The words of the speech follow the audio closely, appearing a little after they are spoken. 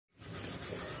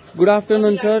Good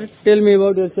afternoon, sir. Tell me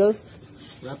about yourself.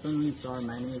 Good afternoon, sir.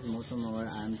 My name is Mausam.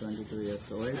 I am 22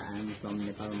 years old. I am from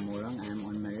Nepal, Morang. I am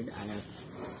unmarried. I have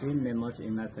 3 members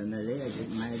in my family.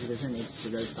 My education is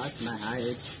 12th class. My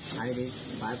height is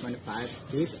 5.5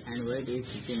 feet and weight is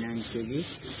 59 kg.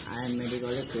 I am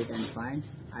medically fit and fine.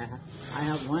 I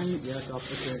have 1 year of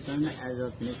experience as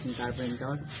a finishing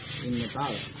carpenter in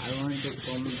Nepal. I want to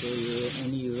come to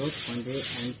any Europe country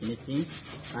and finishing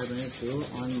carpenter to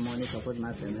earn money, support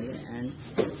my family and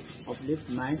uplift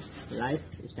my life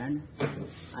stand.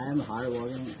 I am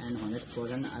hardworking and honest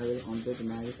person. I will complete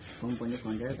my company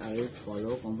contract. I will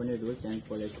follow company rules and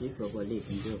policy properly.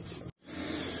 Thank you.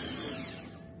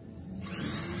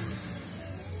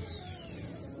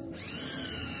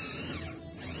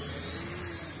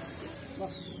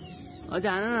 अझ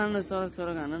हान न सरक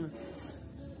सरक हान न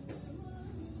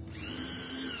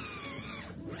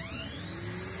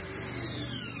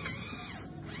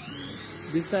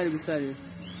बिस्तारै बिस्तारै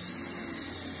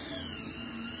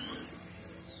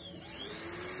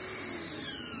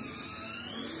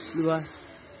लुबा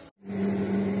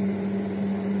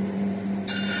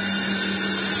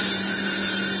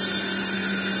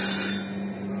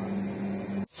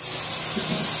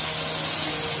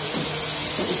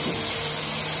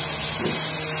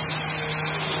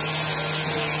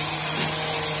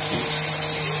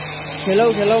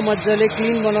खेलौ मजाले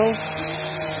क्लीन बनाऊ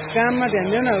काममा ध्यान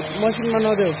देऊ न मसिनमा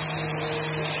नदेऊ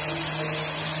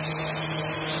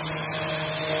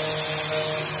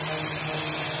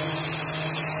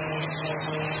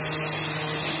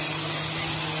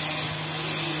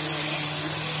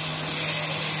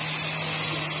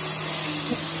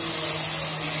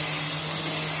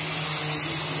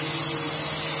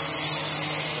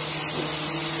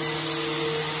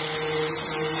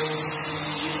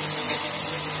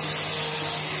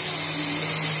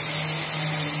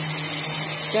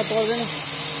क्या पर्दैन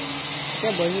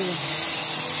क्या भइसक्यो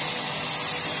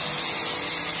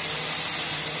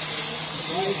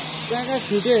कहाँ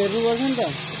छुट्यो हेर्नुपर्छ नि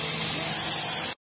त